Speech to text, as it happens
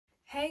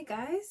Hey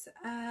guys,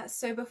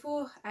 so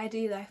before I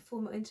do the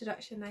formal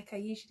introduction like I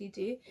usually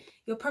do,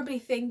 you're probably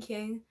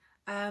thinking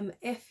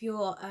if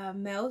you're a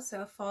male,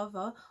 so a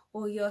father,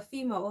 or you're a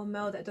female or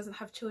male that doesn't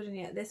have children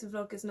yet, this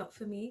vlog is not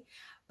for me.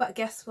 But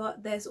guess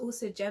what, there's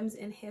also gems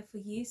in here for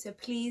you, so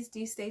please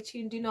do stay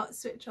tuned, do not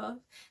switch off.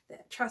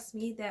 Trust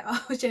me, there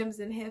are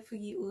gems in here for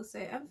you also,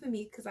 and for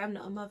me because I'm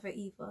not a mother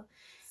either.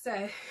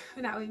 So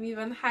now we move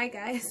on. Hi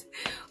guys,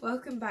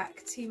 welcome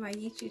back to my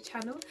YouTube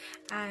channel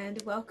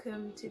and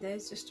welcome to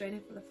those just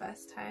joining for the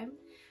first time.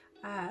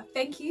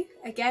 Thank you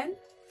again.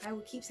 I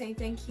will keep saying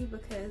thank you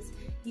because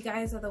you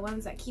guys are the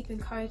ones that keep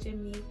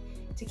encouraging me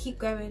to keep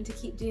going, to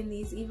keep doing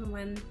these even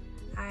when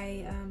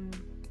I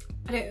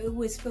don't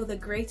always feel the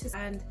greatest,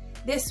 and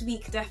this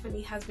week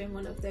definitely has been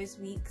one of those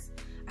weeks.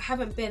 I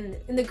haven't been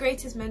in the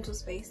greatest mental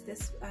space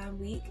this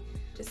week.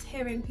 Just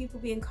hearing people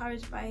be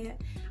encouraged by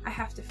it, I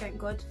have to thank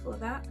God for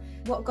that.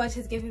 What God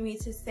has given me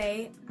to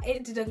say,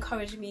 it did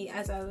encourage me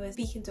as I was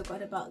speaking to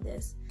God about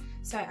this.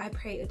 So I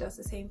pray it does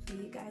the same for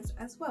you guys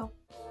as well.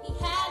 He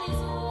had his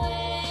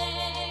way,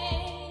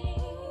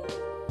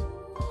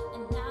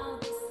 and now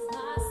this is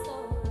my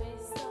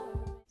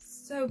story.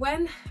 So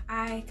when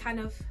I kind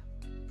of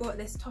brought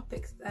this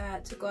topic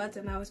to God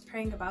and I was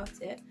praying about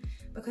it,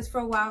 because for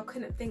a while I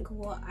couldn't think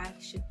what I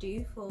should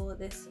do for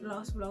this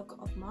last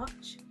vlog of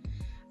March.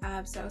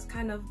 So I was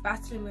kind of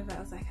battling with it. I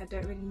was like, I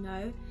don't really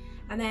know.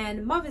 And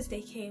then Mother's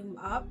Day came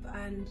up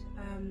and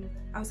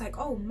I was like,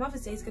 oh,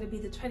 Mother's Day is going to be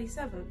the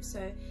 27th,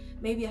 so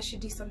maybe I should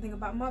do something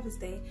about Mother's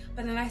Day.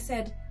 But then I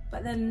said,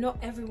 but then not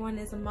everyone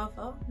is a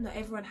mother, not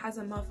everyone has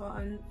a mother.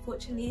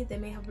 Unfortunately, they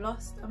may have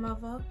lost a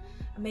mother,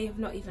 I may have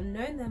not even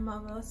known their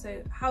mother.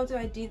 So how do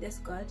I do this,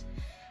 God?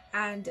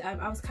 And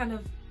I was kind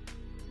of,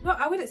 well,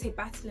 I wouldn't say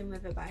battling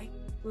with it,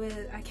 but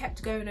I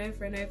kept going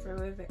over and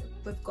over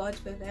with God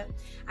with it.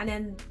 And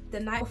then the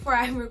night before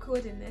I'm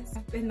recording this,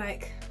 I've been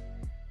like,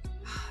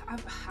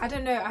 I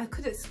don't know, I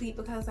couldn't sleep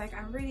because I was like,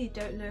 I really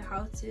don't know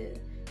how to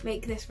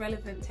make this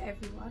relevant to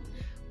everyone.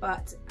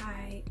 But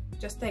I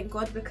just thank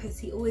God because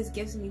he always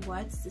gives me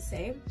words to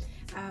say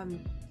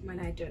when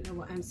I don't know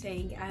what I'm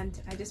saying, and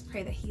I just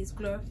pray that he is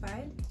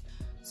glorified.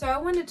 So I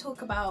want to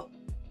talk about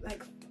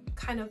like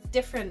kind of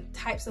different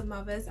types of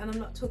mothers, and I'm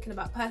not talking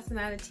about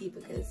personality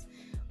because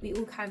we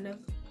all kind of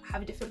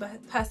have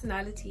different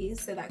personalities,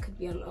 so that could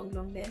be a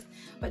long list,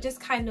 but just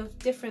kind of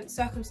different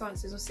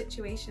circumstances or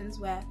situations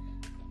where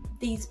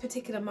these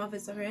particular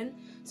mothers are in.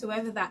 So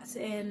whether that's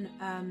in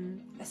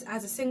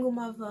as a single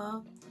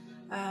mother,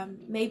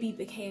 maybe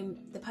became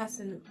the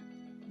person,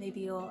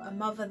 maybe you're a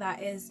mother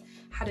that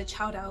had a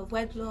child out of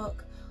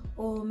wedlock,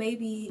 or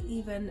maybe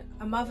even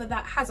a mother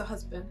that has a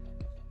husband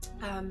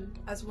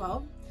as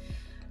well.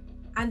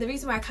 And the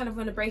reason why I kind of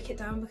want to break it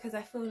down, because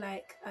I feel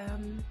like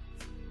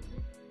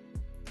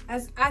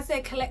as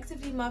they're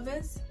collectively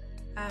mothers,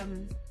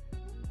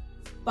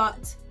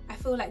 but I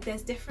feel like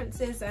there's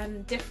differences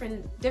and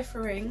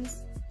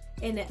differings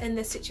in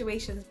the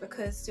situations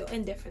because you're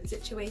in different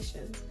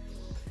situations.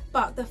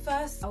 But the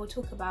first I will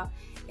talk about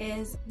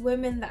is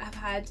women that have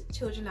had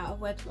children out of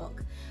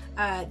wedlock.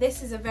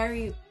 This is a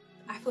very,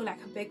 I feel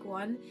like a big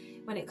one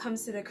when it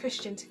comes to the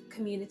Christian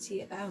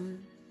community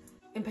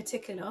in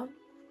particular.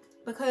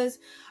 Because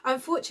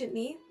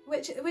unfortunately,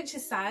 which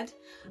is sad,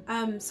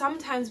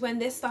 sometimes when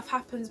this stuff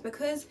happens,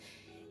 because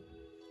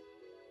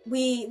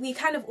we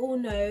kind of all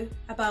know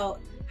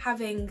about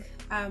having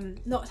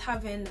not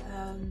having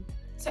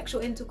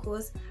sexual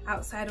intercourse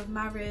outside of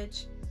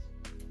marriage.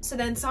 So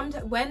then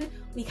sometimes when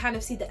we kind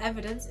of see the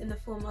evidence in the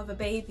form of a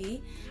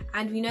baby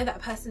and we know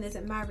that person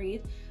isn't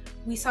married,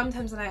 we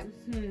sometimes are like,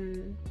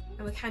 and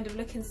we're kind of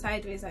looking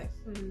sideways like,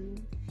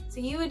 so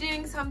you were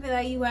doing something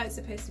that you weren't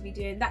supposed to be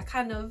doing. That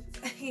kind of,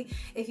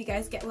 if you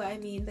guys get what I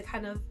mean, the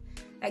kind of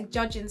like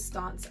judging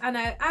stance. And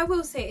I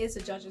will say it is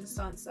a judging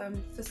stance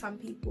for some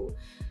people.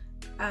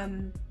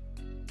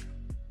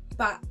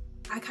 But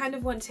I kind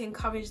of want to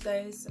encourage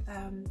those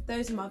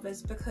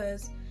mothers,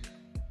 because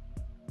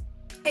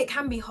it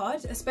can be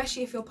hard,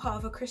 especially if you're part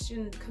of a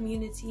Christian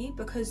community,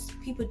 because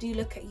people do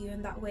look at you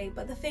in that way.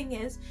 But the thing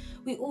is,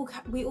 we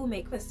all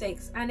make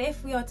mistakes, and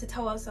if we are to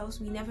tell ourselves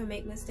we never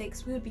make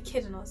mistakes, we would be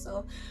kidding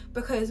ourselves,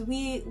 because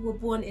we were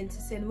born into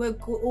sin. We're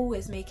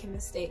always making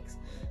mistakes,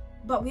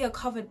 but we are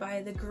covered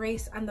by the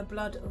grace and the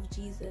blood of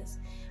Jesus,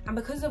 and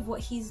because of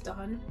what he's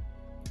done,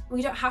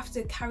 we don't have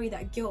to carry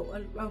that guilt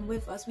along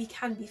with us. We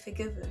can be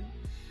forgiven,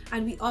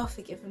 and we are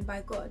forgiven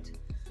by God.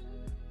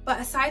 But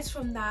aside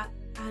from that,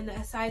 and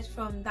aside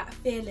from that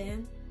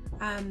feeling,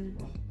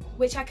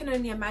 which I can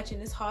only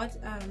imagine is hard,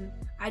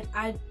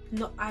 I'm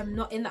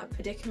not in that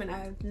predicament,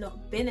 I've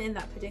not been in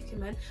that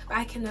predicament, but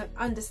I can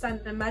understand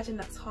and imagine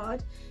that's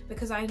hard,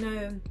 because I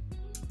know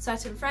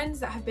certain friends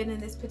that have been in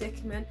this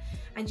predicament,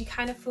 and you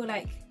kind of feel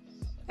like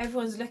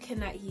everyone's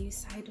looking at you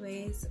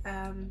sideways.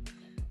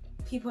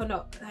 People are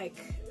not, like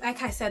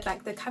I said,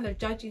 like the kind of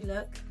judgy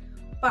look.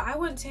 But I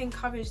want to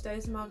encourage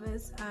those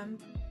mothers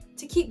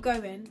to keep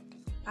going.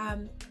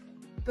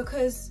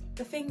 because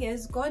the thing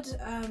is, God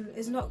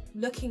is not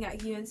looking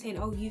at you and saying,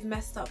 oh, you've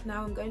messed up,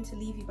 now I'm going to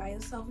leave you by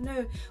yourself.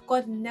 No,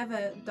 God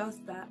never does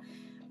that.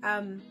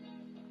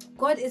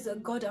 God is a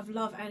God of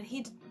love, and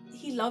he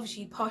loves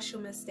you past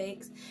your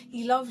mistakes.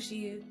 He loves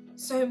you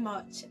so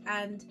much.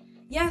 And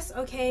yes,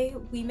 okay,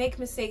 we make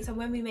mistakes, and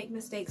when we make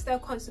mistakes there are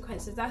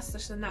consequences. That's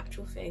just a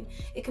natural thing.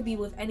 It could be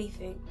with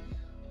anything,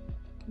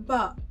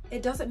 but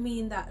it doesn't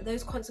mean that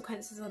those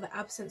consequences are the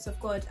absence of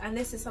God. And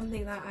this is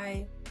something that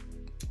I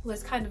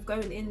was kind of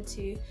going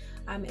into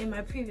in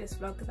my previous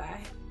vlog that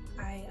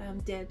I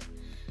did.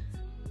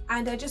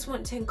 And I just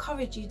want to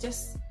encourage you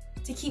just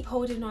to keep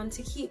holding on,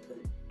 to keep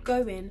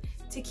going,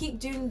 to keep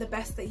doing the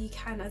best that you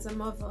can as a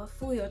mother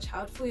for your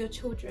child, for your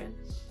children,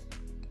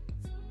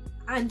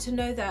 and to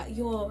know that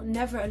you're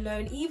never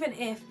alone. Even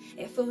if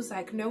it feels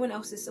like no one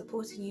else is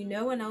supporting you,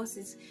 no one else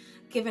is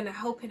giving a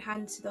helping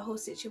hand to the whole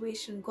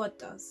situation, God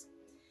does.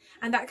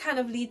 And that kind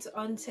of leads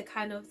on to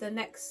kind of the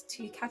next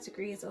two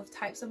categories of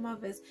types of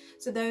mothers.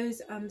 So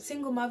those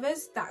single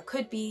mothers, that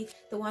could be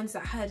the ones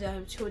that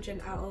had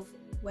children out of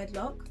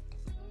wedlock.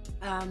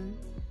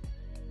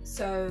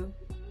 So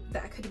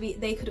that could be,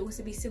 they could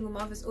also be single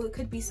mothers, or it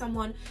could be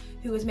someone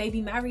who was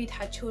maybe married,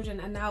 had children,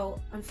 and now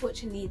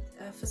unfortunately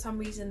for some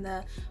reason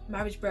the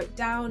marriage broke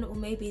down, or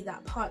maybe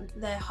that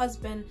their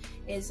husband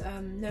is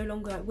no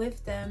longer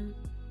with them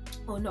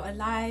or not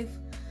alive,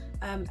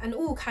 and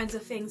all kinds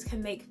of things can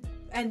make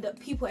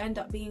people end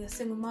up being a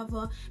single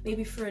mother,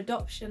 maybe through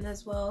adoption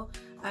as well.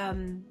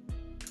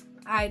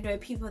 I know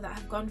people that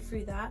have gone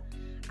through that.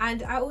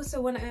 And I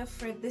also want to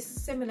offer this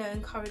similar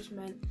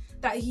encouragement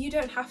that you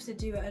don't have to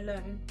do it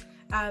alone.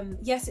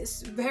 Yes,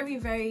 it's very,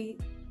 very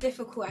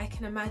difficult, I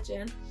can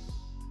imagine,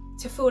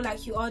 to feel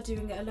like you are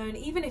doing it alone.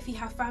 Even if you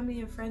have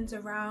family and friends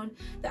around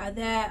that are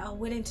there, are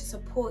willing to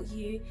support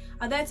you,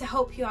 are there to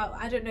help you out,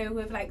 I don't know,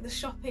 with like the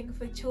shopping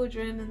for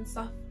children and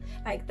stuff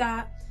like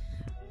that.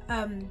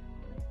 I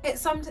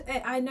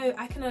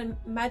can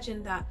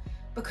imagine that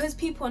because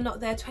people are not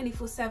there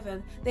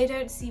 24/7, they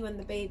don't see when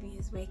the baby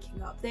is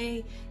waking up.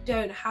 They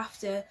don't have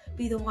to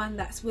be the one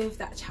that's with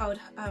that child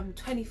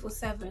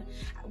 24/7,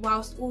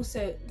 whilst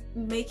also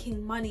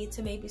making money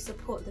to maybe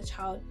support the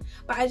child.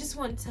 But I just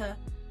want to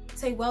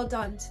say well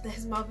done to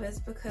those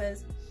mothers,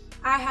 because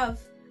I have,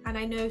 and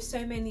I know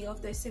so many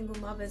of those single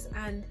mothers,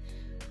 and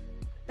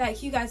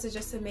like, you guys are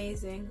just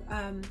amazing.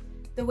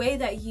 The way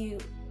that you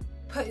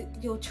put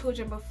your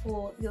children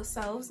before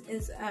yourselves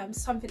is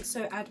something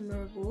so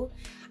admirable,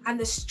 and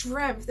the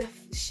strength, the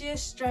sheer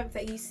strength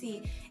that you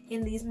see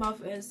in these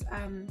mothers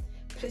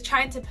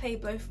trying to play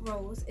both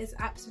roles is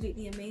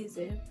absolutely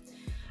amazing.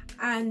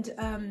 And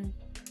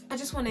I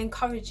just want to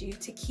encourage you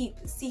to keep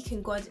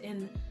seeking God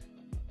in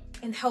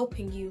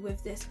helping you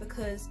with this,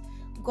 because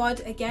God,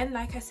 again,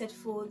 like I said,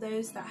 for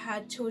those that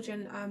had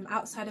children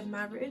outside of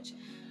marriage,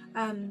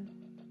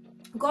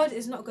 God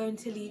is not going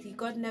to leave you.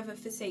 God never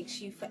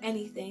forsakes you for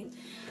anything.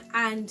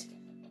 And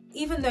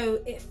even though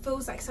it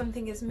feels like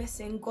something is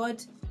missing,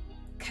 God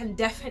can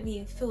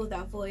definitely fill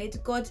that void.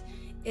 God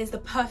is the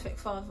perfect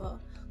father.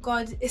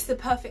 God is the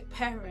perfect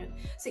parent.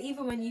 So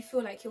even when you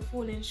feel like you're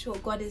falling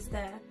short, God is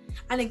there.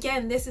 And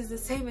again, this is the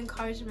same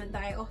encouragement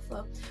that I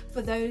offer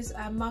for those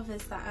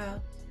mothers that are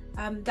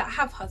that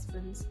have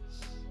husbands,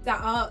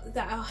 that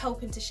are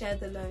helping to share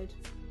the load.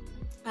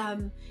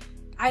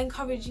 I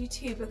encourage you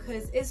too,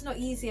 because it's not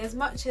easy. As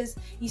much as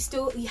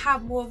you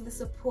have more of the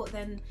support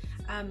than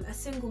a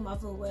single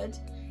mother would,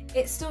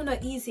 it's still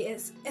not easy.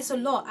 It's a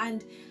lot.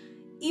 And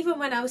even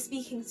when I was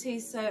speaking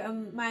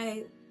to,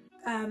 my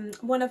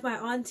one of my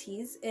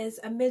aunties is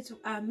a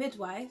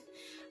midwife.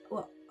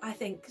 Well, I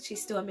think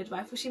she's still a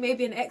midwife, or she may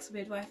be an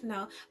ex-midwife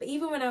now. But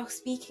even when I was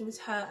speaking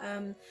to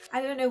her,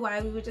 I don't know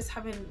why, we were just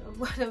having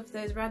one of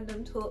those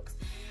random talks,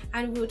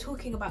 and we were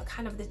talking about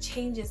kind of the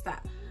changes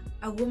that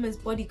a woman's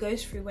body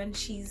goes through when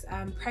she's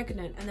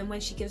pregnant, and then when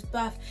she gives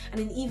birth, and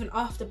then even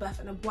after birth.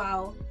 And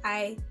wow,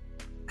 I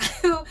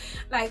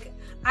like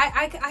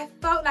I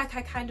felt like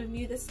I kind of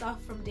knew this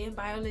stuff from doing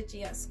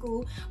biology at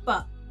school,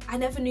 but I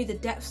never knew the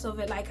depths of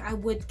it like I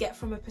would get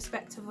from a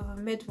perspective of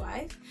a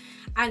midwife.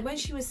 And when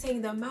she was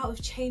saying the amount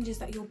of changes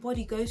that your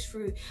body goes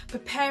through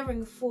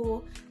preparing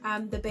for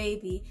the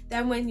baby,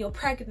 then when you're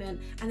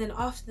pregnant, and then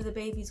after the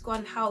baby's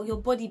gone, how your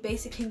body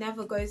basically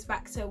never goes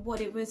back to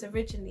what it was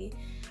originally.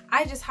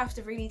 I just have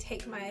to really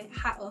take my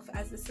hat off,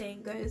 as the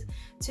saying goes,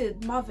 to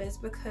mothers,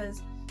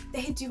 because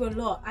they do a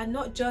lot, and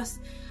not just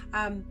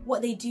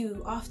what they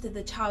do after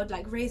the child,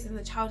 like raising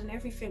the child and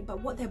everything,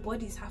 but what their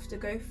bodies have to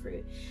go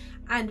through.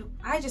 And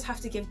I just have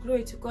to give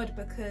glory to God,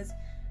 because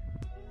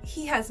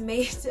He has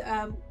made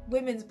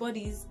women's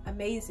bodies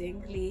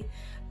amazingly.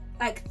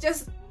 Like,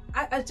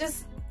 I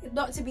just,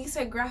 not to be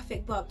so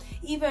graphic, but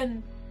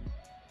even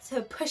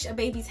to push a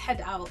baby's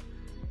head out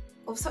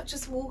of such a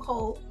small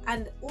hole,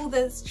 and all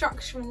the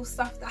structural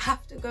stuff that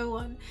have to go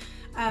on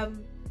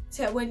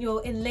to when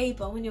you're in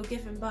labour, when you're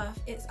giving birth,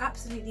 it's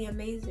absolutely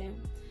amazing.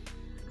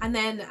 And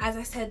then, as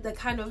I said, the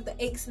kind of the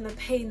aches and the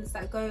pains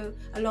that go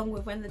along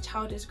with when the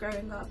child is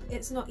growing up,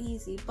 it's not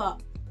easy. But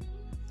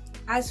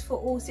as for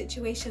all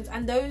situations,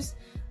 and those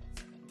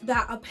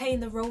that are playing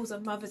the roles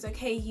of mothers.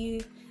 Okay,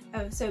 you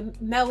so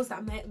males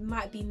that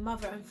might be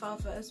mother and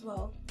father as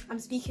well. I'm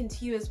speaking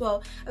to you as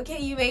well.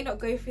 Okay, you may not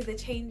go through the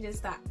changes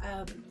that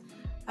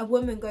a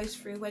woman goes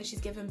through when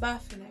she's given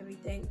birth and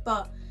everything,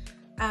 but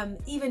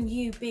even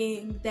you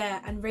being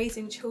there and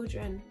raising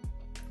children,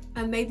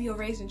 and maybe you're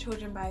raising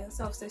children by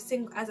yourself, so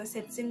single, as I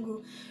said,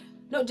 single,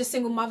 not just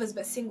single mothers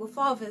but single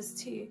fathers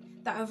too,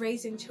 that are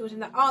raising children,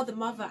 that are the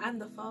mother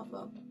and the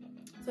father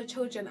for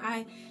children.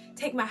 I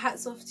take my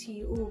hats off to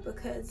you all,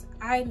 because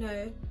I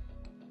know,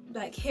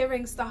 like,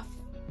 hearing stuff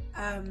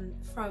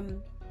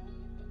from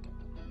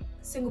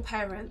single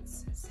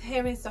parents,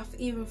 hearing stuff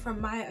even from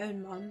my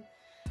own mum,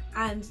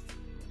 and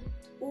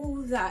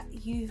all that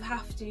you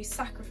have to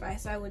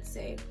sacrifice, I would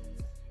say,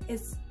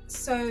 is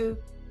so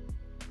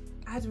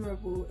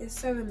admirable. It's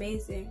so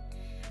amazing,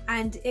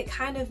 and it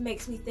kind of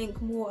makes me think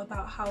more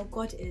about how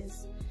God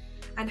is,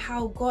 and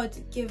how God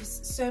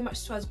gives so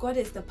much to us. God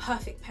is the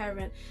perfect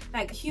parent.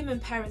 Like, human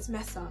parents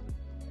mess up,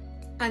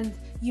 and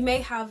you may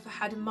have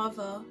had a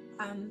mother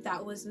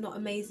that was not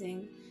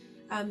amazing.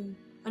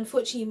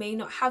 Unfortunately, you may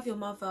not have your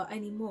mother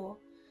anymore,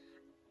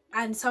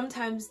 and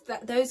sometimes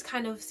those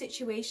kind of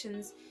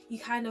situations, you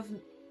kind of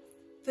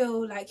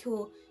feel like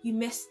you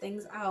miss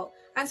things out,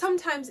 and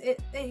sometimes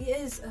it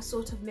is a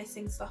sort of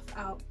missing stuff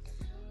out.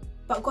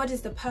 But God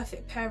is the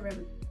perfect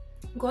parent.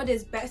 God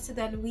is better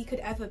than we could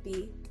ever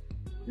be.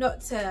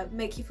 Not to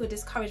make you feel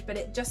discouraged, but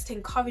it just to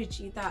encourage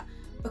you that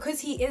because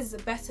he is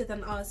better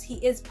than us, he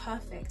is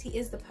perfect, he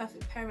is the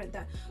perfect parent,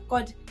 that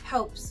God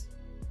helps.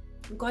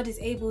 God is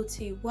able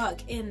to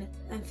work in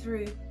and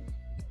through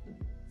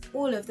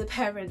all of the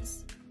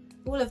parents,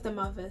 all of the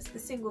mothers, the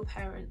single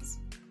parents.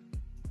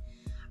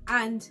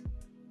 And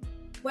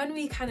when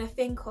we kind of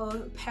think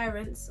of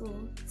parents, or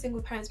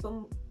single parents but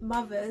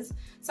mothers,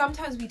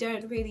 sometimes we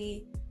don't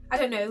really, I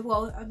don't know,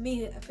 well,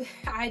 me,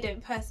 I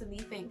don't personally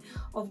think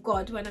of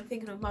God when I'm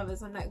thinking of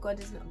mothers. I'm like, God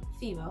is not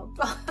female.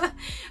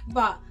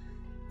 But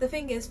the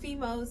thing is,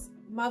 females,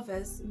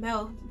 mothers,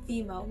 male,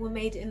 female, were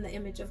made in the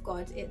image of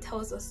God. It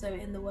tells us so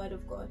in the Word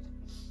of God.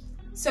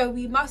 So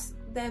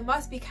there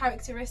must be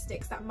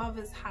characteristics that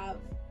mothers have,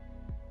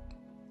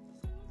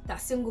 that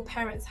single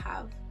parents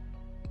have,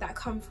 that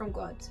come from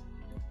God,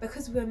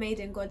 because we were made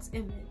in God's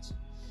image.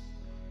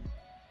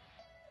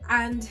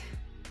 And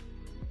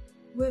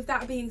with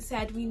that being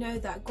said, we know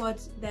that God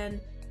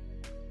then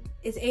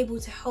is able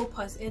to help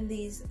us in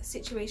these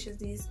situations,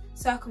 these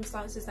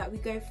circumstances that we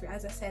go through.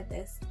 As I said,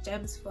 there's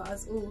gems for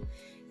us all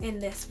in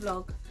this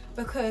vlog,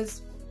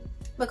 because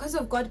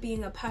of God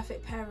being a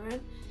perfect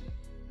parent,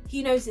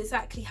 he knows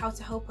exactly how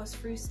to help us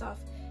through stuff.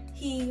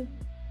 He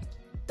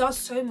does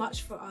so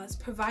much for us,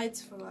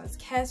 provides for us,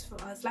 cares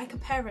for us like a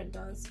parent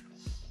does,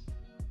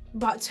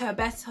 but to a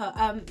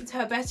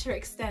better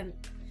extent,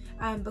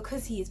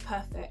 because he is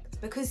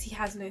perfect, because he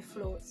has no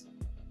flaws.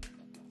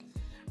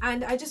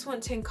 And I just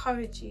want to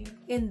encourage you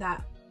in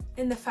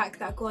the fact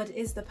that God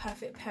is the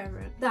perfect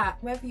parent, that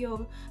whether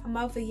you're a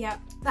mother yet,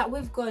 that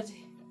with God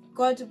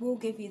will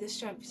give you the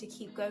strength to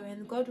keep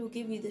going. God will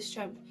give you the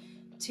strength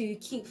to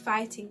keep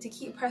fighting, to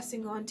keep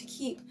pressing on, to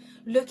keep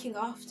looking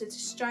after, to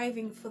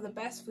striving for the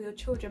best for your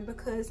children,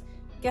 because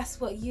guess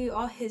what? You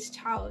are his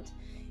child.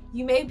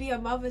 You may be a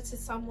mother to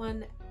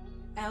someone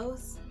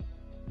else,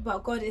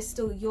 but God is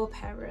still your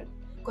parent.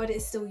 God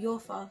is still your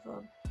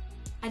father,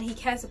 and he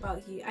cares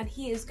about you, and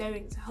he is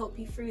going to help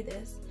you through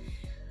this.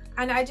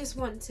 And I just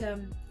want to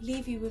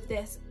leave you with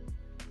this,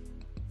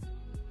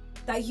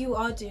 that you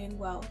are doing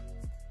well,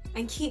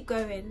 and keep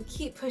going,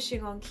 keep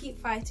pushing on, keep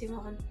fighting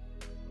on,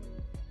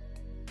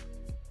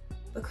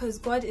 because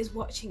God is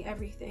watching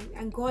everything,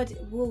 and God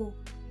will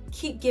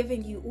keep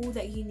giving you all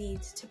that you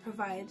need to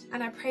provide.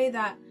 And I pray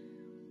that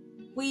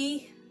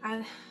we,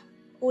 and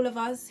all of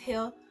us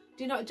here,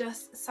 do not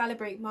just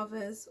celebrate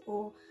mothers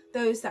or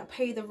those that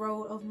play the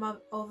role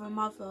of a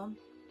mother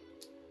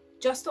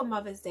just on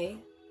Mother's Day,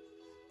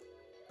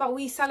 but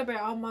we celebrate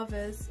our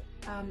mothers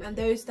and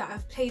those that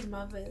have played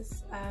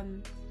mothers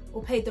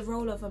or played the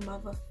role of a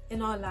mother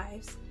in our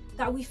lives,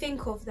 that we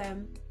think of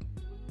them,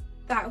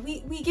 that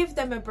we give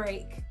them a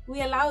break,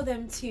 we allow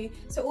them to,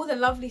 so all the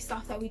lovely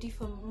stuff that we do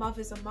for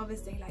mothers on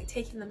Mother's Day, like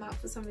taking them out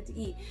for something to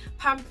eat,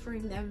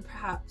 pampering them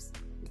perhaps,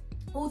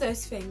 all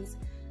those things,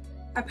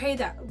 I pray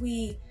that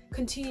we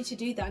continue to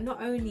do that,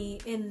 not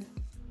only in,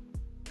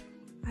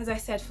 as I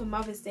said, for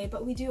Mother's Day,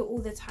 but we do it all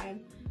the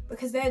time,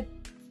 because they're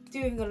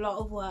doing a lot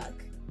of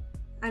work,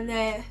 and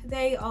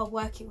they are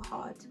working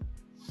hard,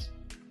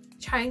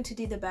 trying to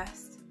do the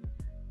best,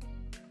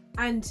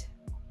 and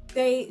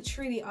they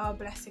truly are a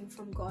blessing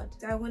from God.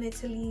 I wanted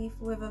to leave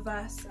with a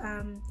verse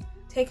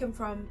taken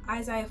from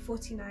Isaiah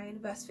 49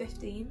 verse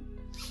 15,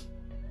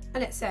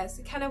 and it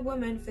says, "Can a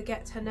woman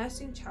forget her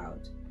nursing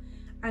child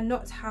and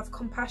not have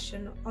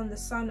compassion on the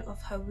son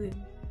of her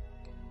womb?"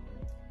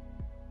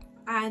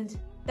 And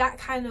that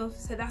kind of,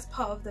 so that's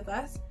part of the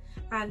verse,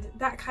 and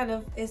that kind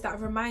of is that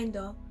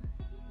reminder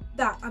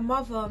that a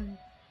mother,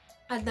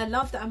 and the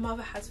love that a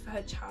mother has for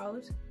her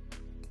child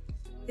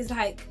is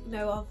like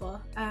no other,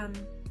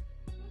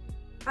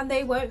 and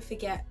they won't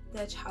forget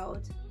their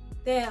child,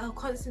 They are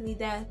constantly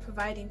there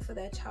providing for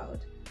their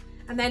child.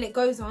 And then it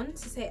goes on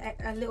to say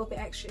a little bit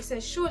extra. It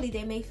says, surely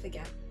they may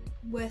forget.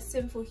 We're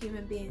sinful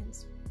human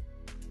beings.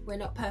 We're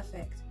not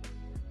perfect.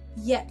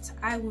 Yet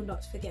I will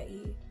not forget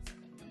you.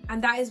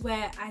 And that is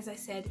where, as I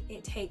said,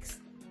 it takes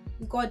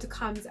God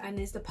comes and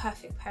is the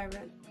perfect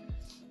parent.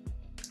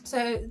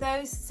 So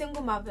those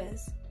single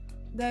mothers,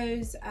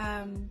 those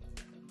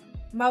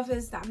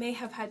mothers that may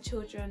have had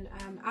children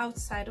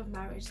outside of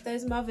marriage,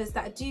 those mothers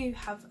that do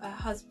have a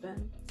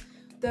husband,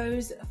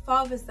 those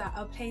fathers that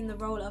are playing the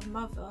role of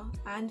mother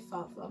and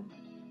father,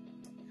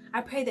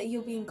 I pray that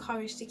you'll be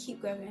encouraged to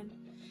keep going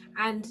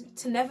and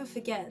to never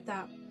forget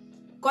that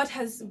God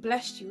has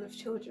blessed you with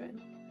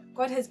children.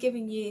 God has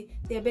given you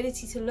the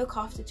ability to look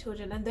after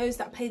children, and those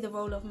that play the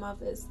role of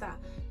mothers, that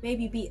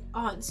maybe be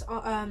aunts,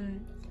 or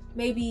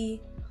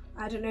maybe,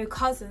 I don't know,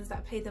 cousins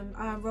that play the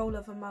role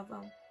of a mother.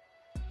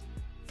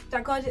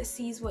 That God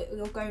sees what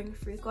you're going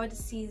through, God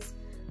sees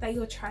that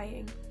you're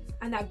trying,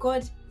 and that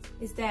God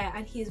is there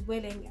and He is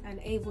willing and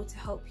able to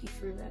help you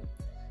through it.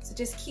 So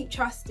just keep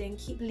trusting,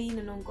 keep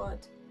leaning on God,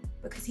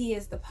 because He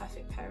is the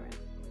perfect parent.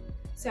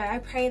 So I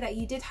pray that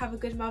you did have a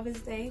good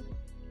Mother's Day.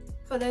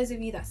 For those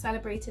of you that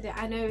celebrated it,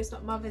 I know it's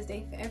not Mother's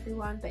Day for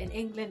everyone, but in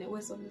England it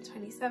was on the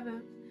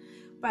 27th.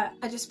 But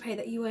I just pray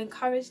that you were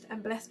encouraged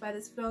and blessed by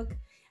this vlog.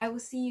 I will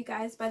see you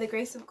guys by the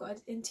grace of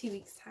God in 2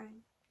 weeks'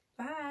 time.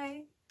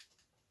 Bye!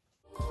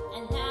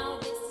 And now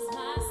this